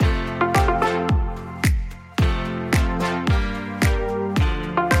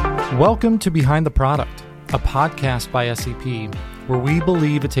Welcome to Behind the Product, a podcast by SEP, where we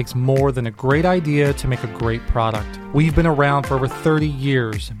believe it takes more than a great idea to make a great product. We've been around for over 30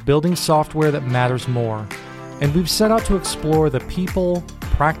 years, building software that matters more, and we've set out to explore the people,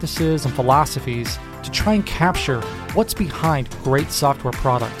 practices, and philosophies to try and capture what's behind great software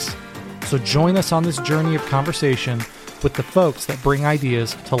products. So join us on this journey of conversation with the folks that bring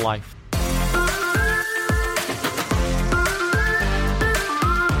ideas to life.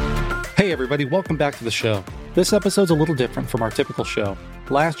 Hey everybody, welcome back to the show. This episode's a little different from our typical show.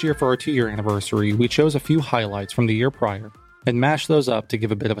 Last year for our 2-year anniversary, we chose a few highlights from the year prior and mashed those up to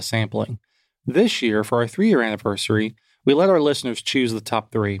give a bit of a sampling. This year for our 3-year anniversary, we let our listeners choose the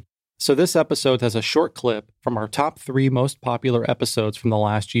top 3. So this episode has a short clip from our top 3 most popular episodes from the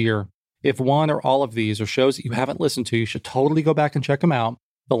last year. If one or all of these are shows that you haven't listened to, you should totally go back and check them out.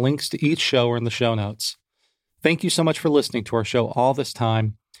 The links to each show are in the show notes. Thank you so much for listening to our show all this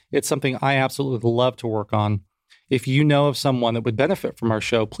time. It's something I absolutely love to work on. If you know of someone that would benefit from our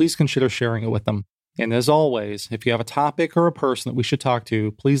show, please consider sharing it with them. And as always, if you have a topic or a person that we should talk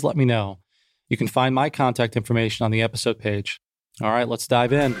to, please let me know. You can find my contact information on the episode page. All right, let's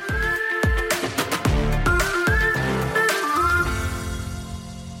dive in.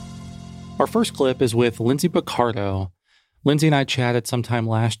 Our first clip is with Lindsay Picardo. Lindsay and I chatted sometime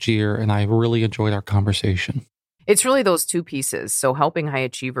last year, and I really enjoyed our conversation. It's really those two pieces. So helping high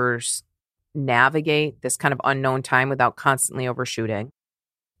achievers navigate this kind of unknown time without constantly overshooting,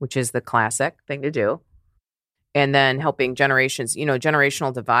 which is the classic thing to do. And then helping generations,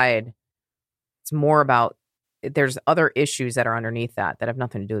 generational divide. It's more about, there's other issues that are underneath that have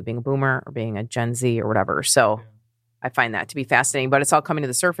nothing to do with being a boomer or being a Gen Z or whatever. So I find that to be fascinating, but it's all coming to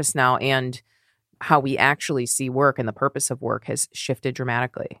the surface now. And how we actually see work and the purpose of work has shifted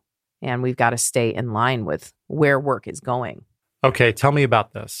dramatically. And we've got to stay in line with where work is going. Okay, tell me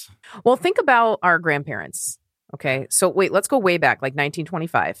about this. Well, think about our grandparents. Okay, so wait, let's go way back, like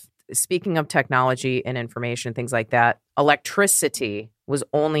 1925. Speaking of technology and information, things like that, electricity was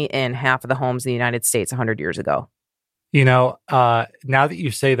only in half of the homes in the United States 100 years ago. Now that you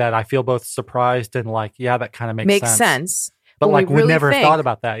say that, I feel both surprised and like, yeah, that kind of makes sense. But like, we never thought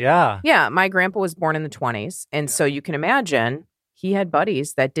about that. Yeah. Yeah, my grandpa was born in the 20s. And so you can imagine he had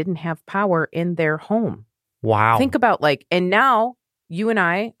buddies that didn't have power in their home. Wow. Think about and now you and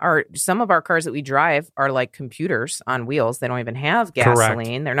I some of our cars that we drive are like computers on wheels. They don't even have gasoline.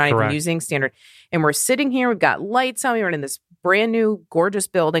 Correct. They're not even using standard. And we're sitting here, we've got lights on, we're in this brand new, gorgeous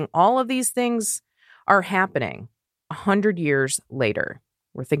building. All of these things are happening 100 years later.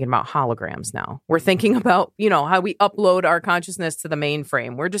 We're thinking about holograms now. We're thinking about, how we upload our consciousness to the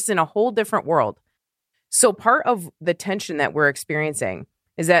mainframe. We're just in a whole different world. So part of the tension that we're experiencing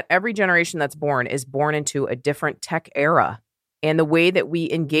is that every generation that's born is born into a different tech era. And the way that we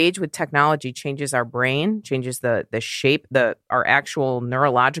engage with technology changes our brain, changes the shape, our actual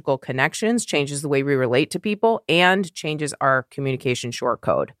neurological connections, changes the way we relate to people, and changes our communication short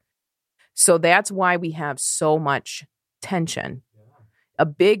code. So that's why we have so much tension. A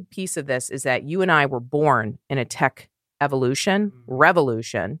big piece of this is that you and I were born in a tech revolution,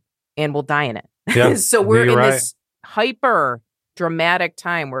 and we'll die in it. Yeah, so we're in this hyper dramatic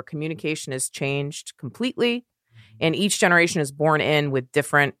time where communication has changed completely, and each generation is born in with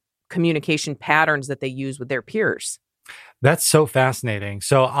different communication patterns that they use with their peers. That's so fascinating.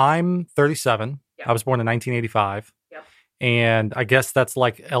 So I'm 37. Yep. I was born in 1985. Yep. And I guess that's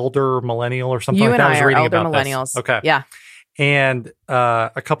like elder millennial or something you like that. I was are reading elder about millennials. This. Okay. Yeah. And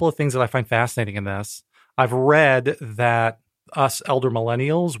a couple of things that I find fascinating in this. I've read that us elder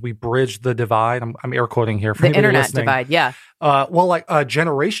millennials, we bridge the divide. I'm air quoting here for the internet listening. divide. Yeah.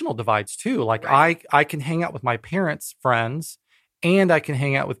 Generational divides too. Like right. I can hang out with my parents' friends, and I can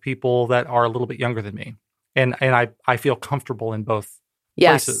hang out with people that are a little bit younger than me, and I feel comfortable in both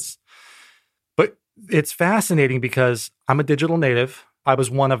places. But it's fascinating because I'm a digital native. I was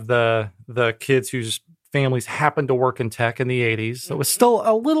one of the kids whose families happened to work in tech in the 80s. So it was still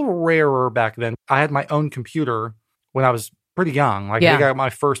a little rarer back then. I had my own computer when I was pretty young. I think I got my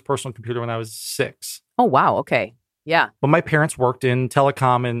first personal computer when I was 6. Oh, wow. Okay. Yeah. But my parents worked in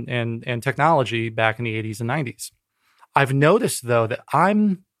telecom and technology back in the 80s and 90s. I've noticed, though, that I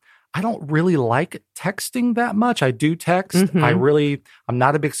don't really like texting that much. I do text. Mm-hmm. I'm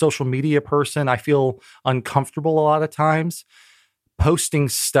not a big social media person. I feel uncomfortable a lot of times posting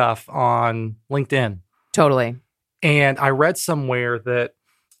stuff on LinkedIn. Totally. And I read somewhere that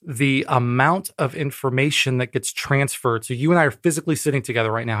the amount of information that gets transferred. So you and I are physically sitting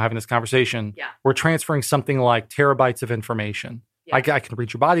together right now having this conversation. Yeah. We're transferring something like terabytes of information. Yeah. I can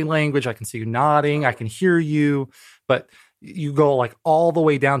read your body language. I can see you nodding. I can hear you. But you go like all the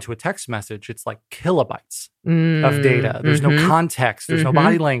way down to a text message, it's like kilobytes of data. There's no context. There's no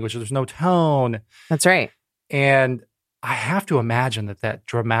body language. There's no tone. That's right. And I have to imagine that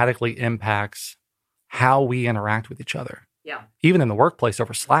dramatically impacts how we interact with each other. Yeah. Even in the workplace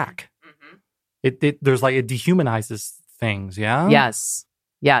over Slack. There's like, it dehumanizes things. Yeah. Yes.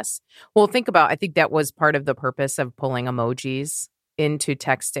 Well, I think that was part of the purpose of pulling emojis into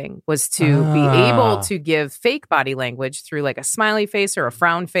texting, was to be able to give fake body language through like a smiley face or a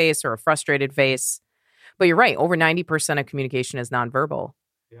frown face or a frustrated face. But you're right. Over 90% of communication is nonverbal.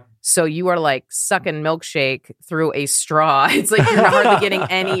 Yeah. So you are like sucking milkshake through a straw. It's like you're hardly getting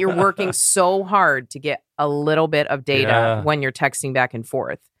any. You're working so hard to get a little bit of data when you're texting back and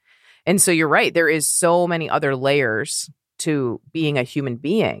forth. And so you're right. There is so many other layers to being a human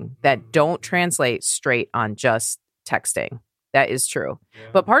being that don't translate straight on just texting. That is true. Yeah.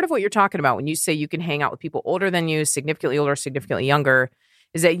 But part of what you're talking about when you say you can hang out with people older than you, significantly older, significantly younger,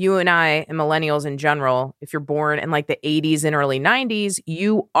 is that you and I and millennials in general, if you're born in like the 80s and early 90s,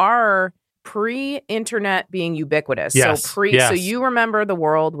 you are pre-internet being ubiquitous. Yes. So you remember the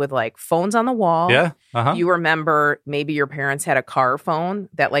world with like phones on the wall. Yeah. Uh-huh. You remember maybe your parents had a car phone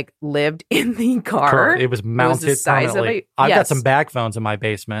that like lived in the car. It was mounted the size permanently. I've got some bag phones in my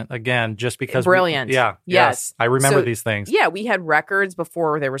basement, again, just because. Brilliant. Yes. I remember these things. Yeah, we had records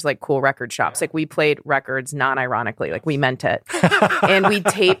before there was like cool record shops. Like we played records non-ironically, like we meant it. And we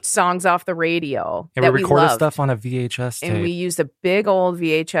taped songs off the radio. And we recorded stuff on a VHS tape. And we used a big old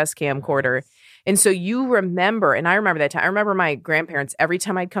VHS camcorder. And so you remember, and I remember that time. I remember my grandparents, every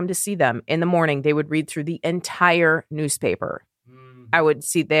time I'd come to see them in the morning, they would read through the entire newspaper. I would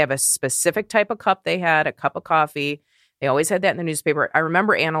see they have a specific type of cup they had, a cup of coffee. They always had that in the newspaper. I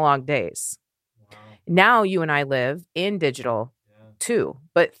remember analog days. Wow. Now you and I live in digital too.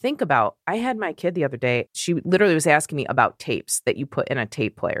 But think about, I had my kid the other day. She literally was asking me about tapes that you put in a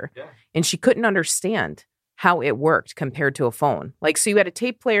tape player. Yeah. And she couldn't understand how it worked compared to a phone. Like, so you had a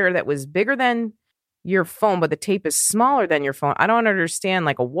tape player that was bigger than your phone, but the tape is smaller than your phone. I don't understand,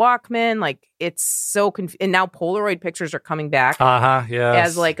 like a Walkman, like it's so and now Polaroid pictures are coming back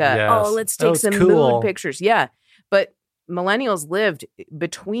as like let's take some mood pictures. Yeah. But millennials lived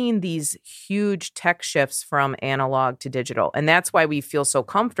between these huge tech shifts from analog to digital. And that's why we feel so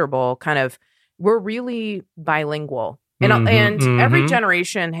comfortable we're really bilingual. And every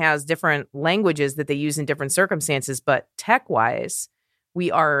generation has different languages that they use in different circumstances, but tech-wise, we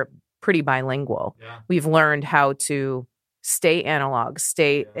are pretty bilingual. Yeah. We've learned how to stay analog,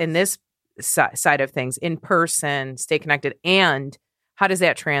 stay in this side of things, in person, stay connected. And how does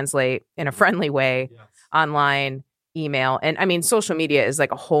that translate in a friendly way, online, email? And I mean, social media is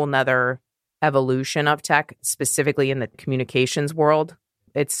like a whole nother evolution of tech, specifically in the communications world.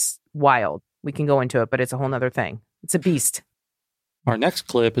 It's wild. We can go into it, but it's a whole nother thing. It's a beast. Our next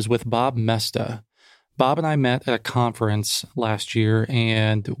clip is with Bob Moesta. Bob and I met at a conference last year,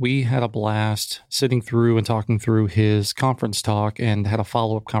 and we had a blast sitting through and talking through his conference talk and had a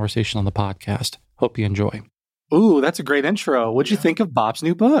follow-up conversation on the podcast. Hope you enjoy. Ooh, that's a great intro. What'd you think of Bob's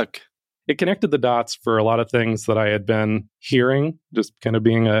new book? It connected the dots for a lot of things that I had been hearing, just kind of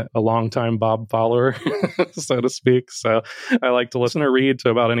being a longtime Bob follower, so to speak. So I like to listen or read to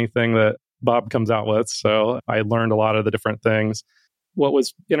about anything that Bob comes out with. So I learned a lot of the different things. What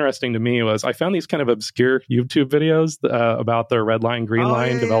was interesting to me was I found these kind of obscure YouTube videos about the red line, green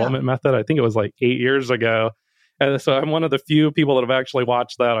line development method. I think it was like 8 years ago. And so I'm one of the few people that have actually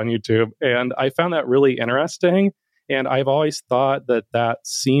watched that on YouTube. And I found that really interesting. And I've always thought that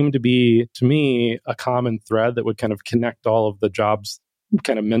seemed to be, to me, a common thread that would kind of connect all of the jobs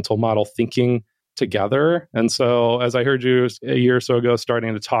kind of mental model thinking together. And so as I heard you a year or so ago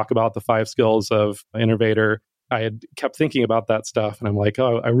starting to talk about the 5 skills of innovator, I had kept thinking about that stuff. And I'm like,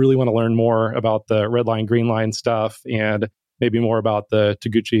 I really want to learn more about the red line, green line stuff, and maybe more about the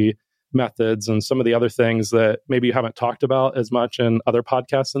Taguchi methods and some of the other things that maybe you haven't talked about as much in other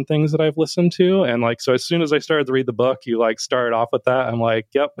podcasts and things that I've listened to. And like, so as soon as I started to read the book, you like started off with that. I'm like,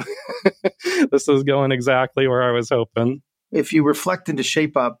 yep, this is going exactly where I was hoping. If you reflect into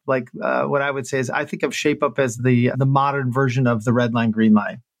ShapeUp, like what I would say is I think of ShapeUp as the modern version of the red line, green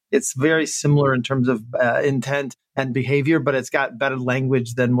line. It's very similar in terms of intent and behavior, but it's got better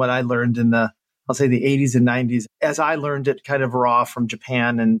language than what I learned in the 80s and 90s, as I learned it kind of raw from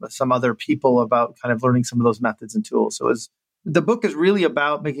Japan and some other people about kind of learning some of those methods and tools. So the book is really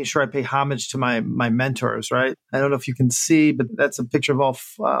about making sure I pay homage to my mentors, right? I don't know if you can see, but that's a picture of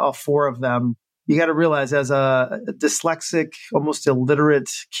all 4 of them. You got to realize, as a dyslexic, almost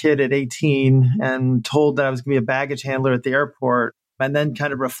illiterate kid at 18 and told that I was going to be a baggage handler at the airport, and then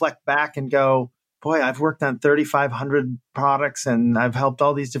kind of reflect back and go, boy, I've worked on 3,500 products and I've helped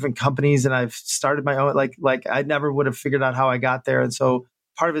all these different companies and I've started my own, like I never would have figured out how I got there. And so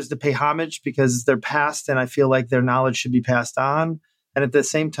part of it is to pay homage because they're past and I feel like their knowledge should be passed on. And at the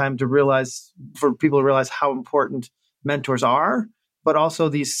same time, for people to realize how important mentors are, but also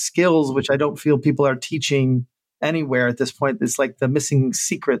these skills, which I don't feel people are teaching anywhere at this point. It's like the missing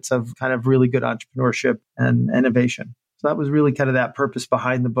secrets of kind of really good entrepreneurship and innovation. So that was really kind of that purpose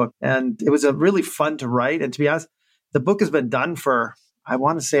behind the book. And it was a really fun to write. And to be honest, the book has been done for, I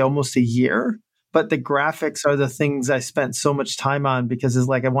want to say almost a year, but the graphics are the things I spent so much time on because it's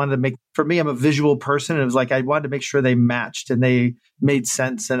like, for me, I'm a visual person. And it was like, I wanted to make sure they matched and they made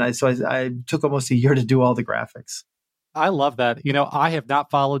sense. And I took almost a year to do all the graphics. I love that. I have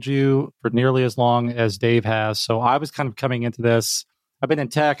not followed you for nearly as long as Dave has. So I was kind of coming into this. I've been in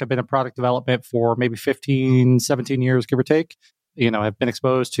tech. I've been in product development for maybe 15, 17 years, give or take. I've been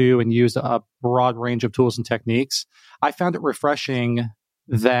exposed to and used a broad range of tools and techniques. I found it refreshing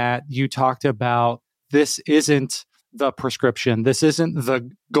that you talked about this isn't the prescription. This isn't the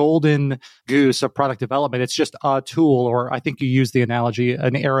golden goose of product development. It's just a tool, or I think you used the analogy,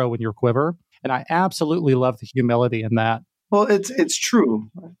 an arrow in your quiver. And I absolutely love the humility in that. Well, it's true.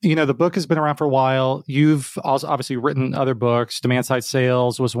 The book has been around for a while. You've also obviously written other books. Demand Side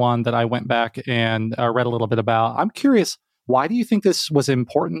Sales was one that I went back and read a little bit about. I'm curious, why do you think this was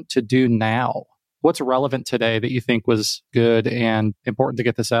important to do now? What's relevant today that you think was good and important to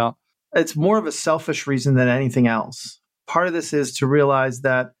get this out? It's more of a selfish reason than anything else. Part of this is to realize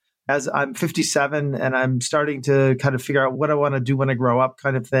that as I'm 57 and I'm starting to kind of figure out what I want to do when I grow up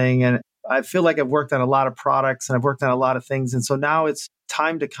kind of thing. And I feel like I've worked on a lot of products and I've worked on a lot of things. And so now it's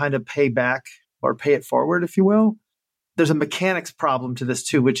time to kind of pay back or pay it forward, if you will. There's a mechanics problem to this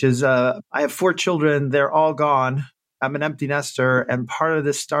too, which is I have 4 children. They're all gone. I'm an empty nester. And part of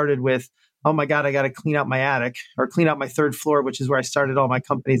this started with, oh my God, I got to clean out my attic or clean out my 3rd floor, which is where I started all my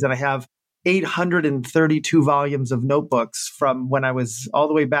companies. And I have 832 volumes of notebooks from when I was all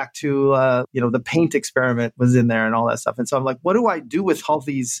the way back to, the paint experiment was in there and all that stuff. And so I'm like, what do I do with all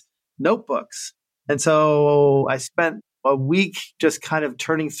these notebooks? And so I spent a week just kind of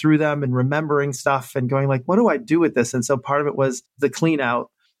turning through them and remembering stuff and going like, what do I do with this? And so part of it was the clean out.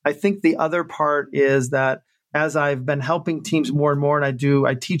 I think the other part is that as I've been helping teams more and more, and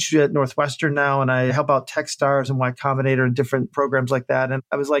I teach at Northwestern now, and I help out Techstars and Y Combinator and different programs like that. And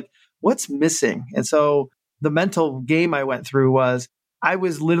I was like, what's missing? And so the mental game I went through was I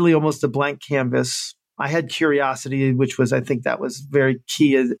was literally almost a blank canvas. I had curiosity, which was, I think that was very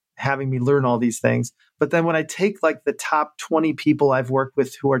key as having me learn all these things. But then when I take like the top 20 people I've worked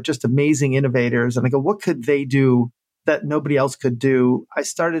with who are just amazing innovators, and I go, what could they do that nobody else could do? I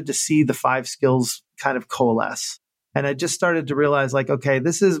started to see the 5 skills kind of coalesce. And I just started to realize like, okay,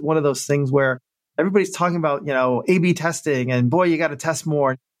 this is one of those things where everybody's talking about, A/B testing and boy, you got to test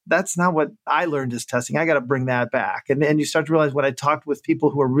more. That's not what I learned as testing. I got to bring that back. And you start to realize when I talked with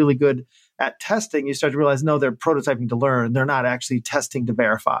people who are really good at testing, you start to realize, no, they're prototyping to learn. They're not actually testing to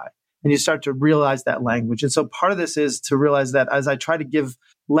verify. And you start to realize that language. And so part of this is to realize that as I try to give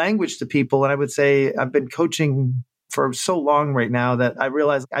language to people, and I would say I've been coaching for so long right now that I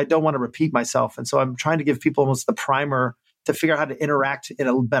realize I don't want to repeat myself. And so I'm trying to give people almost the primer to figure out how to interact in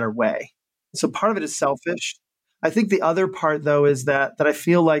a better way. So part of it is selfish. I think the other part, though, is that I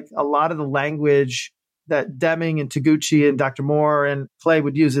feel like a lot of the language that Deming and Taguchi and Dr. Moore and Clay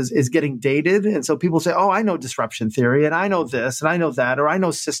would use is getting dated. And so people say, oh, I know disruption theory and I know this and I know that, or I know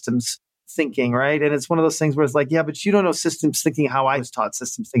systems thinking, right? And it's one of those things where it's like, yeah, but you don't know systems thinking how I was taught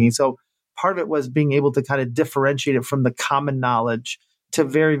systems thinking. So part of it was being able to kind of differentiate it from the common knowledge to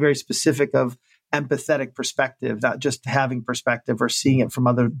very, very specific of empathetic perspective, not just having perspective or seeing it from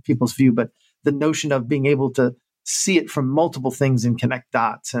other people's view, but the notion of being able to see it from multiple things and connect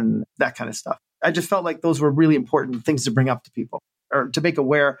dots and that kind of stuff. I just felt like those were really important things to bring up to people or to make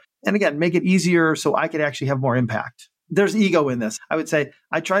aware. And again, make it easier so I could actually have more impact. There's ego in this. I would say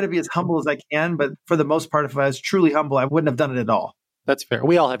I try to be as humble as I can, but for the most part, if I was truly humble, I wouldn't have done it at all. That's fair.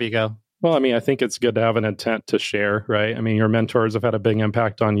 We all have ego. Well, I think it's good to have an intent to share, right? Your mentors have had a big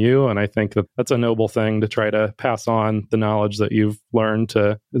impact on you. And I think that that's a noble thing to try to pass on the knowledge that you've learned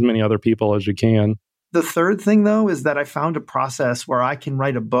to as many other people as you can. The third thing, though, is that I found a process where I can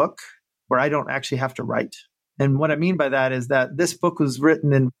write a book where I don't actually have to write. And what I mean by that is that this book was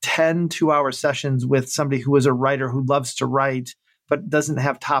written in 10 2-hour sessions with somebody who is a writer who loves to write, but doesn't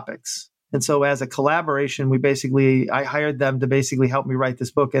have topics. And so as a collaboration, I hired them to basically help me write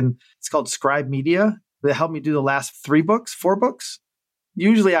this book. And it's called Scribe Media. They helped me do the last 4 books.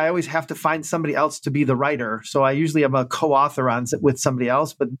 usually I always have to find somebody else to be the writer. So I usually am a co-author on it with somebody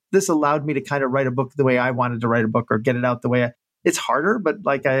else, but this allowed me to kind of write a book the way I wanted to write a book or get it out the way it's harder, but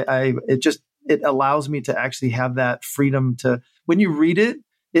like it allows me to actually have that freedom to, when you read it,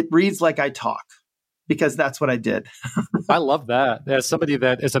 it reads like I talk because that's what I did. I love that. As somebody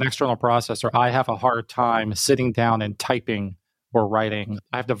that is an external processor, I have a hard time sitting down and typing or writing.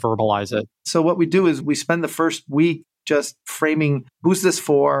 I have to verbalize it. So what we do is we spend the first week just framing, who's this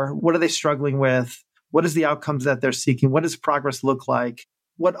for? What are they struggling with? What is the outcomes that they're seeking? What does progress look like?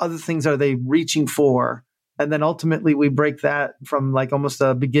 What other things are they reaching for? And then ultimately we break that from like almost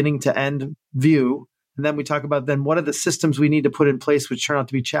a beginning to end view. And then we talk about then what are the systems we need to put in place, which turn out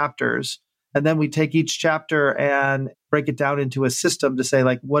to be chapters. And then we take each chapter and break it down into a system to say,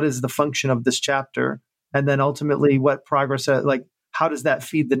 like, what is the function of this chapter? And then ultimately what progress, like, how does that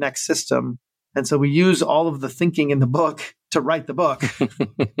feed the next system? And so we use all of the thinking in the book to write the book.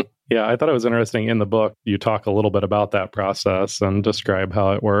 Yeah, I thought it was interesting in the book. You talk a little bit about that process and describe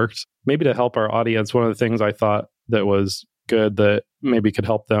how it works. Maybe to help our audience, one of the things I thought that was good that maybe could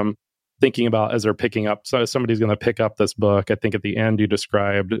help them thinking about as they're picking up. So somebody's going to pick up this book. I think at the end you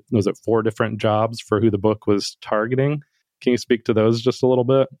described, was it 4 different jobs for who the book was targeting? Can you speak to those just a little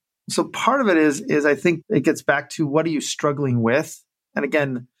bit? So part of it is I think it gets back to what are you struggling with? And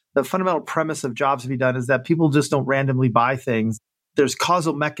again, the fundamental premise of Jobs to Be Done is that people just don't randomly buy things. There's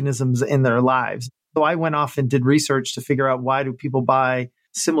causal mechanisms in their lives. So I went off and did research to figure out why do people buy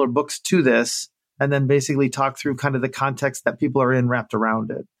similar books to this, and then basically talk through kind of the context that people are in wrapped around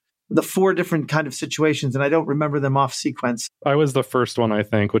it. The 4 different kind of situations, and I don't remember them off sequence. I was the first one, I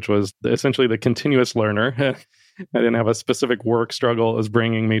think, which was essentially the continuous learner. I didn't have a specific work struggle that was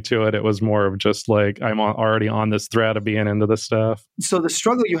bringing me to it. It was more of just like, I'm already on this thread of being into this stuff. So the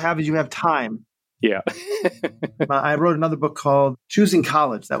struggle you have is you have time. Yeah. I wrote another book called Choosing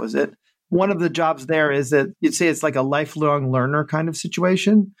College. That was it. One of the jobs there is that you'd say it's like a lifelong learner kind of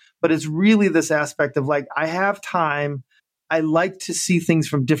situation, but it's really this aspect of like, I have time. I like to see things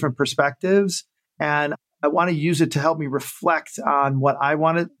from different perspectives, and I want to use it to help me reflect on what I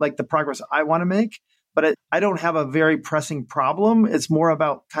wanted, like the progress I want to make. But I don't have a very pressing problem. It's more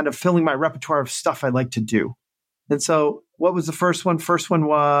about kind of filling my repertoire of stuff I like to do. And so what was the first one? First one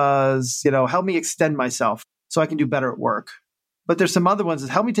was, help me extend myself so I can do better at work. But there's some other ones that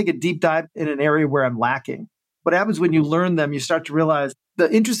help me take a deep dive in an area where I'm lacking. What happens when you learn them, you start to realize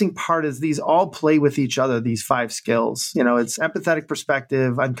the interesting part is these all play with each other, these 5 skills. It's empathetic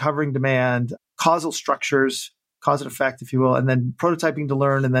perspective, uncovering demand, causal structures, cause and effect, if you will, and then prototyping to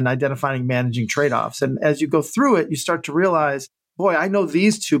learn, and then identifying and managing trade-offs. And as you go through it, you start to realize, boy, I know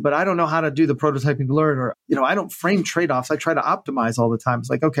these 2, but I don't know how to do the prototyping to learn, or, I don't frame trade-offs. I try to optimize all the time. It's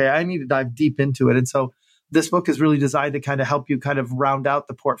like, okay, I need to dive deep into it. And so this book is really designed to kind of help you kind of round out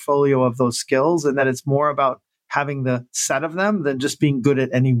the portfolio of those skills, and that it's more about having the set of them than just being good at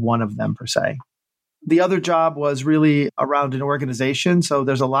any one of them per se. The other job was really around an organization. So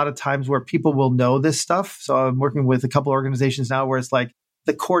there's a lot of times where people will know this stuff. So I'm working with a couple of organizations now where it's like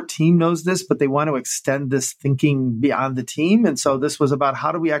the core team knows this, but they want to extend this thinking beyond the team. And so this was about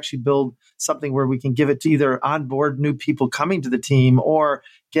how do we actually build something where we can give it to either onboard new people coming to the team or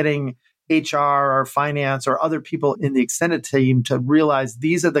getting HR or finance or other people in the extended team to realize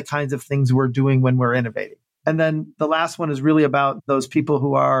these are the kinds of things we're doing when we're innovating. And then the last one is really about those people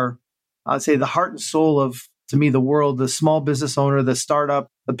who are, I'd say, the heart and soul of, to me, the world, the small business owner, the startup,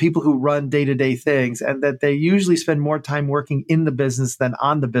 the people who run day-to-day things, and that they usually spend more time working in the business than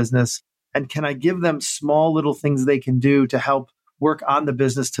on the business. And can I give them small little things they can do to help work on the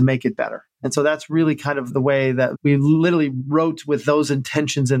business to make it better? And so that's really kind of the way that we literally wrote with those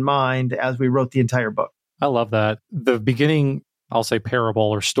intentions in mind as we wrote the entire book. I love that. The beginning, I'll say, parable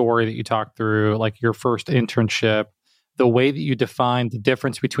or story that you talked through, like your first internship, the way that you defined the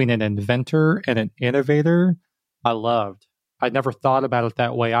difference between an inventor and an innovator, I loved. I never thought about it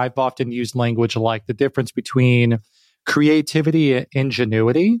that way. I've often used language like the difference between creativity and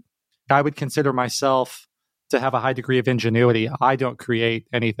ingenuity. I would consider myself to have a high degree of ingenuity. I don't create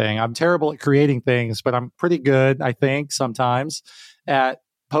anything. I'm terrible at creating things, but I'm pretty good, I think, sometimes at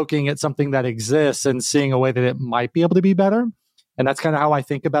poking at something that exists and seeing a way that it might be able to be better. And that's kind of how I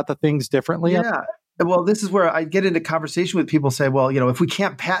think about the things differently. Yeah. Well, this is where I get into conversation with people say, well, if we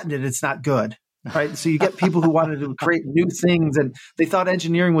can't patent it, it's not good. Right. So you get people who wanted to create new things and they thought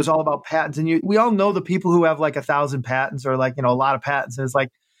engineering was all about patents. And we all know the people who have like 1,000 patents or like, a lot of patents. And it's like,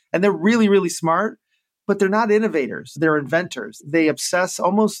 and they're really, really smart, but they're not innovators. They're inventors. They obsess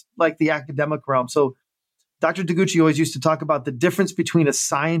almost like the academic realm. So Dr. Taguchi always used to talk about the difference between a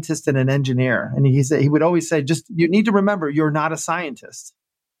scientist and an engineer. And he would always say, just, you need to remember, you're not a scientist.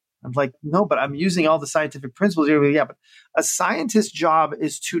 I'm like, no, but I'm using all the scientific principles here. Yeah, but a scientist's job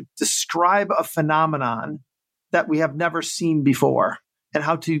is to describe a phenomenon that we have never seen before and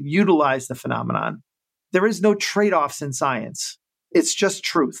how to utilize the phenomenon. There is no trade-offs in science. It's just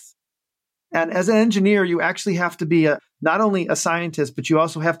truth. And as an engineer, you actually have to be not only a scientist, but you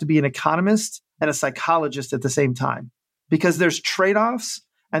also have to be an economist and a psychologist at the same time, because there's trade-offs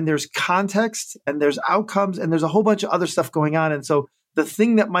and there's context and there's outcomes and there's a whole bunch of other stuff going on. And so the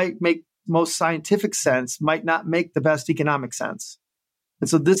thing that might make most scientific sense might not make the best economic sense. And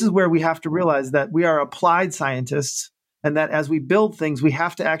so this is where we have to realize that we are applied scientists, and that as we build things, we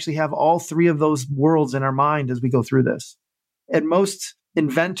have to actually have all three of those worlds in our mind as we go through this. And most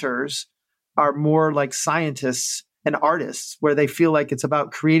inventors are more like scientists and artists, where they feel like it's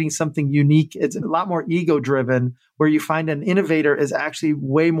about creating something unique. It's a lot more ego driven, where you find an innovator is actually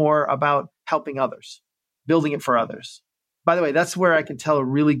way more about helping others, building it for others. By the way, that's where I can tell a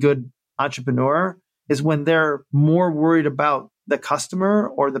really good entrepreneur is when they're more worried about the customer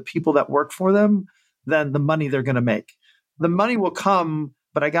or the people that work for them than the money they're going to make. The money will come,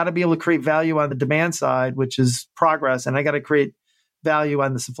 but I got to be able to create value on the demand side, which is progress. And I got to create value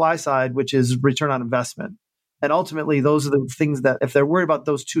on the supply side, which is return on investment. And ultimately, those are the things that if they're worried about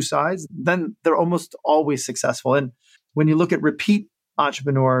those two sides, then they're almost always successful. And when you look at repeat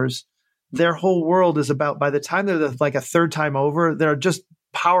entrepreneurs, their whole world is about, by the time they're like a third time over, they're just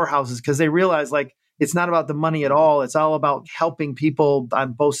powerhouses because they realize like it's not about the money at all. It's all about helping people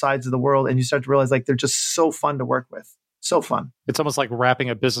on both sides of the world. And you start to realize like they're just so fun to work with. So fun. It's almost like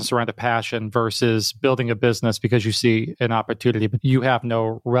wrapping a business around a passion versus building a business because you see an opportunity, but you have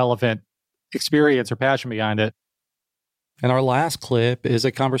no relevant experience or passion behind it. And our last clip is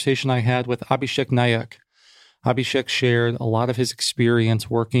a conversation I had with Abhishek Nayak. Abhishek shared a lot of his experience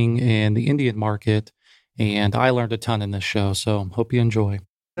working in the Indian market, and I learned a ton in this show, so hope you enjoy.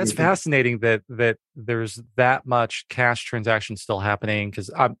 That's fascinating that there's that much cash transaction still happening,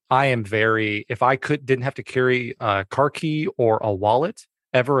 because I am very, if I didn't have to carry a car key or a wallet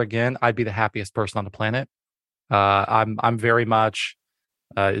ever again, I'd be the happiest person on the planet. I'm very much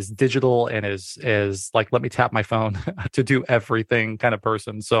is digital and is like, let me tap my phone to do everything kind of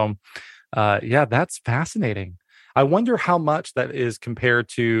person. So yeah, that's fascinating. I wonder how much that is compared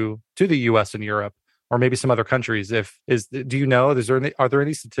to the US and Europe, or maybe some other countries. Do you know? Are there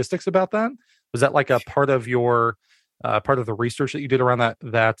any statistics about that? Was that like a part of your part of the research that you did around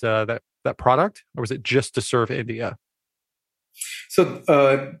that product, or was it just to serve India?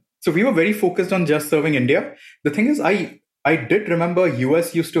 So we were very focused on just serving India. The thing is, I did remember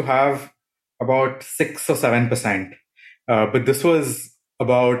US used to have about 6 or 7%, but this was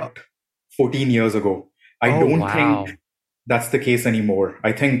about 14 years ago. I don't think that's the case anymore.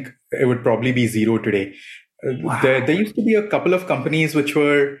 I think it would probably be zero today. Wow. There used to be a couple of companies which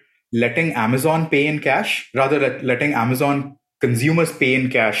were letting Amazon pay in cash, rather letting Amazon consumers pay in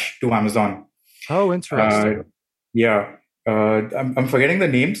cash to Amazon. Oh, interesting. Yeah. I'm forgetting the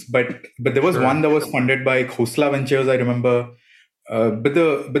names, but there was one that was funded by Khosla Ventures, I remember. But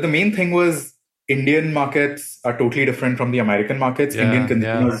the main thing was Indian markets are totally different from the American markets. Yeah, Indian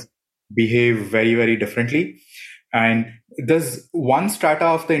consumers behave very, very differently. And there's one strata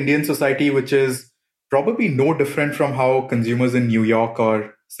of the Indian society which is probably no different from how consumers in New York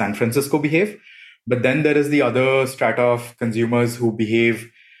or San Francisco behave. But then there is the other strata of consumers who behave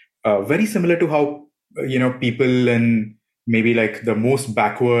very similar to how people in maybe like the most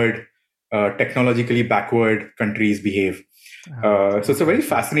backward, technologically backward countries behave. So it's a very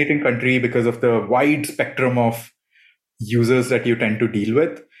fascinating country because of the wide spectrum of users that you tend to deal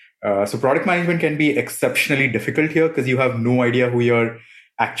with. So product management can be exceptionally difficult here because you have no idea who your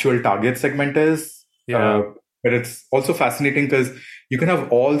actual target segment is. Yeah. But it's also fascinating because you can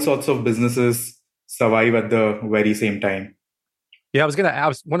have all sorts of businesses survive at the very same time. Yeah, I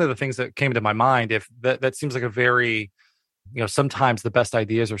was one of the things that came to my mind, if that seems like a very, sometimes the best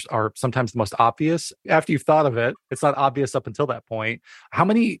ideas are sometimes the most obvious. After you've thought of it, it's not obvious up until that point. How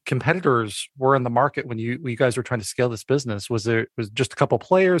many competitors were in the market when you guys were trying to scale this business? Was just a couple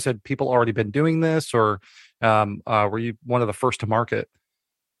players? Had people already been doing this, or were you one of the first to market?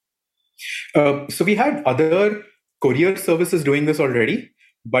 So we had other courier services doing this already,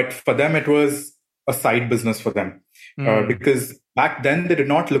 but for them, it was a side business for them because back then they did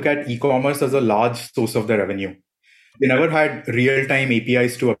not look at e-commerce as a large source of their revenue. They never had real-time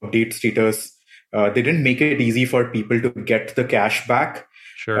APIs to update status. They didn't make it easy for people to get the cash back.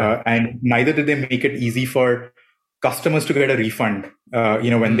 Sure. And neither did they make it easy for customers to get a refund,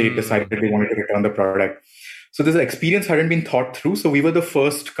 when they decided they wanted to return the product. So this experience hadn't been thought through. So we were the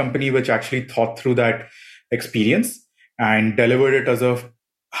first company which actually thought through that experience and delivered it as a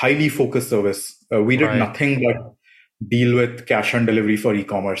highly focused service. We did nothing but deal with cash on delivery for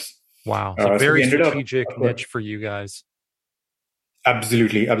e-commerce. Wow. So very strategic niche for you guys.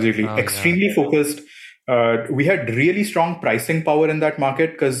 Absolutely. Extremely focused. We had really strong pricing power in that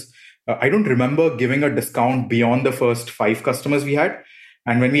market because I don't remember giving a discount beyond the first 5 customers we had.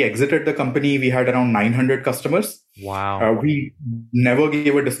 And when we exited the company, we had around 900 customers. Wow. We never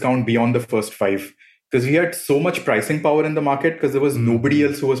gave a discount beyond the first 5 because we had so much pricing power in the market because there was nobody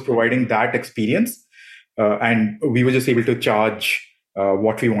else who was providing that experience. And we were just able to charge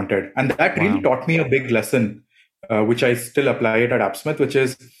what we wanted. And that really taught me a big lesson, which I still apply it at AppSmith, which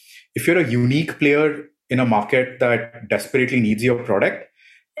is if you're a unique player in a market that desperately needs your product,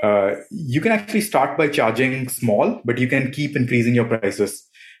 you can actually start by charging small, but you can keep increasing your prices.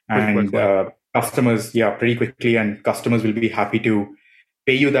 And customers, pretty quickly, and customers will be happy to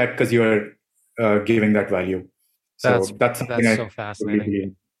pay you that because you're giving that value. So that's so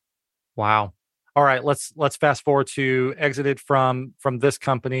fascinating. Wow. All right, let's fast forward to exited from this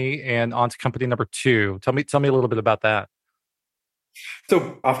company and on to company number 2. Tell me a little bit about that.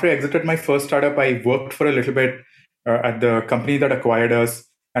 So after I exited my first startup, I worked for a little bit at the company that acquired us,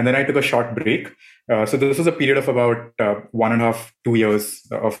 and then I took a short break. So this was a period of about 1.5, 2 years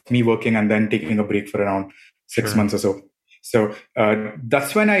of me working and then taking a break for around 6 months or so. So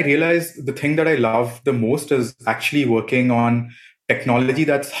that's when I realized the thing that I love the most is actually working on technology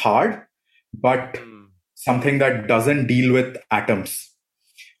that's hard, but something that doesn't deal with atoms.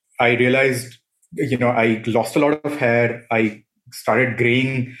 I realized, I lost a lot of hair. I started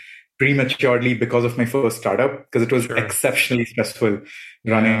graying prematurely because of my first startup, because it was exceptionally stressful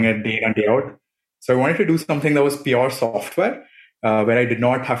running it day in and day out. So I wanted to do something that was pure software, where I did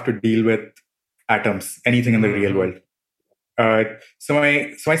not have to deal with atoms, anything in the real world. So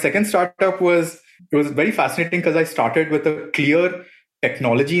my second startup was very fascinating because I started with a clear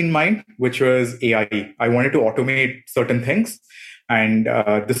technology in mind, which was AI. I wanted to automate certain things. And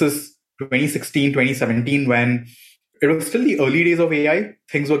this is 2016, 2017, when it was still the early days of AI.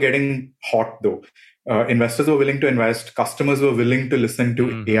 Things were getting hot though. Investors were willing to invest. Customers were willing to listen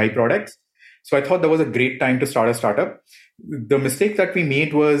to AI products. So I thought that was a great time to start a startup. The mistake that we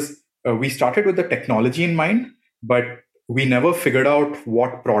made was we started with the technology in mind, but we never figured out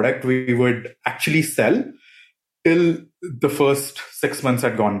what product we would actually sell till the first 6 months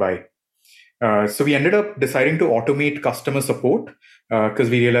had gone by. So we ended up deciding to automate customer support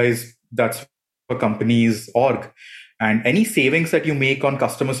because we realized that's a company's org. And any savings that you make on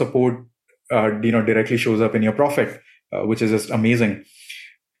customer support, directly shows up in your profit, which is just amazing.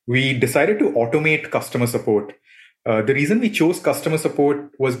 We decided to automate customer support. The reason we chose customer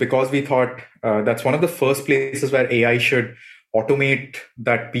support was because we thought that's one of the first places where AI should automate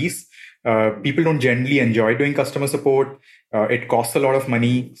that piece. People don't generally enjoy doing customer support. It costs a lot of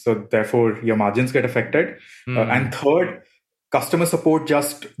money, so therefore your margins get affected. And third, customer support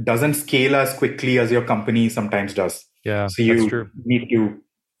just doesn't scale as quickly as your company sometimes does. Yeah, so you need to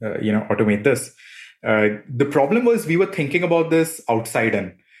automate this. The problem was we were thinking about this outside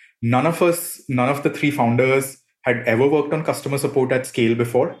in. None of the 3 founders had ever worked on customer support at scale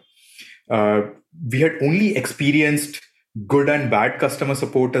before. We had only experienced good and bad customer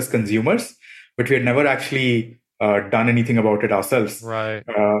support as consumers, but we had never actually done anything about it ourselves. Right.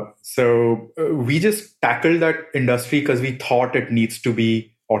 So we just tackled that industry because we thought it needs to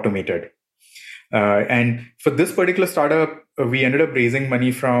be automated. And for this particular startup, we ended up raising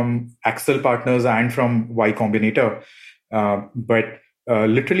money from Accel Partners and from Y Combinator. But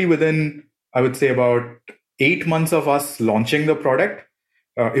literally within, I would say, about 8 months of us launching the product,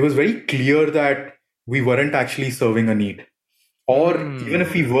 it was very clear that we weren't actually serving a need. Or even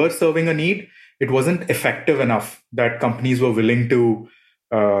if we were serving a need, it wasn't effective enough that companies were willing to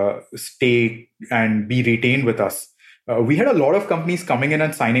stay and be retained with us. We had a lot of companies coming in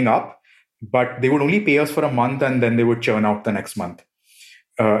and signing up, but they would only pay us for a month and then they would churn out the next month.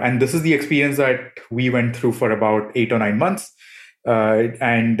 And this is the experience that we went through for about 8 or 9 months.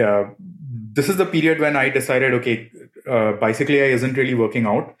 And this is the period when I decided, okay, Bicycle AI isn't really working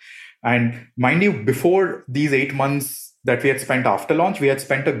out. And mind you, before these 8 months that we had spent after launch, we had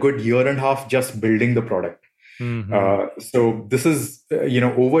spent a good 1.5 years just building the product. So this is,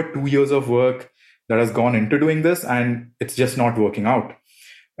 over 2 years of work that has gone into doing this, and it's just not working out.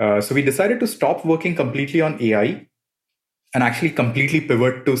 So we decided to stop working completely on AI and actually completely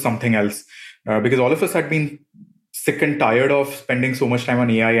pivot to something else, because all of us had been sick and tired of spending so much time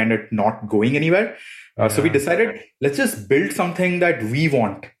on AI and it not going anywhere. So we decided, let's just build something that we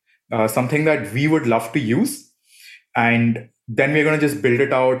want, something that we would love to use. And then we're going to just build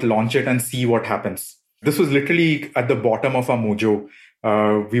it out, launch it, and see what happens. This was literally at the bottom of our mojo.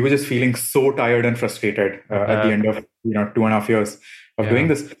 We were just feeling so tired and frustrated at the end of 2.5 years of doing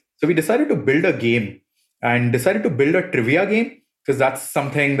this. So we decided to build a game and decided to build a trivia game, because that's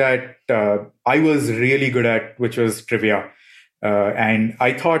something that I was really good at, which was trivia. And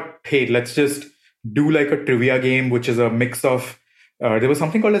I thought, hey, let's just do like a trivia game, which is a mix of, there was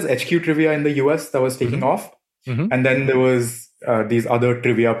something called as HQ Trivia in the US that was taking off. And then there was these other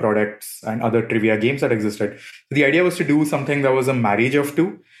trivia products and other trivia games that existed. So the idea was to do something that was a marriage of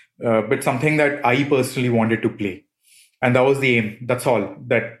two, but something that I personally wanted to play. And that was the aim. That's all.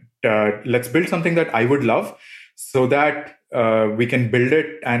 That let's build something that I would love, so that we can build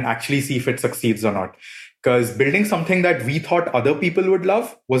it and actually see if it succeeds or not. Because building something that we thought other people would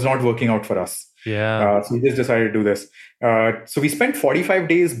love was not working out for us. So we just decided to do this. So we spent 45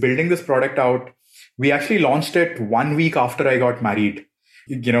 days building this product out. We actually launched it 1 week after I got married,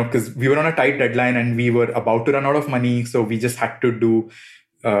 because we were on a tight deadline and we were about to run out of money. So we just had to do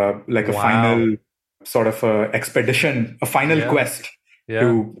like a final sort of expedition, a final quest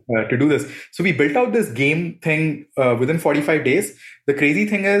to do this. So we built out this game thing within 45 days. The crazy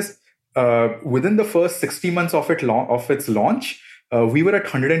thing is, within the first 60 months of its launch, we were at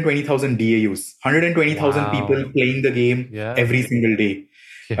 120,000 DAUs, 120,000 people playing the game every single day.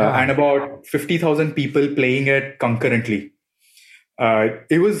 And about 50,000 people playing it concurrently.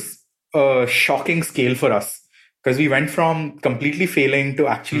 It was a shocking scale for us, because we went from completely failing to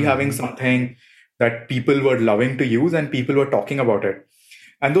actually having something that people were loving to use and people were talking about it.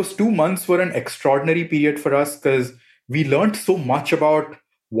 And those 2 months were an extraordinary period for us, because we learned so much about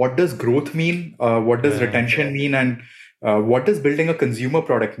what does growth mean, what does retention mean, and what does building a consumer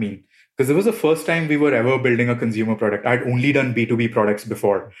product mean. Because it was the first time we were ever building a consumer product. I'd only done B2B products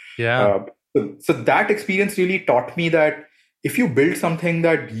before. So that experience really taught me that if you build something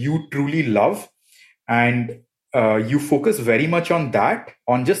that you truly love and you focus very much on that,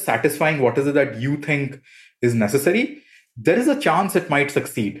 on just satisfying what is it that you think is necessary, there is a chance it might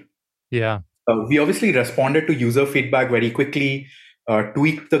succeed. We obviously responded to user feedback very quickly,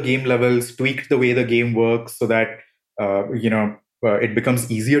 tweaked the game levels, tweaked the way the game works so that, it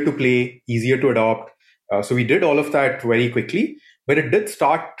becomes easier to play, easier to adopt. So we did all of that very quickly, but it did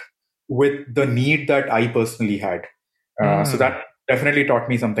start with the need that I personally had. So that definitely taught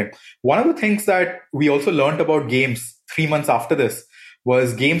me something. One of the things that we also learned about games 3 months after this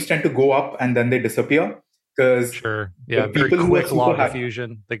was games tend to go up and then they disappear. Because very quick log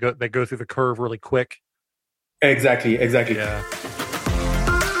diffusion. They go through the curve really quick. Exactly.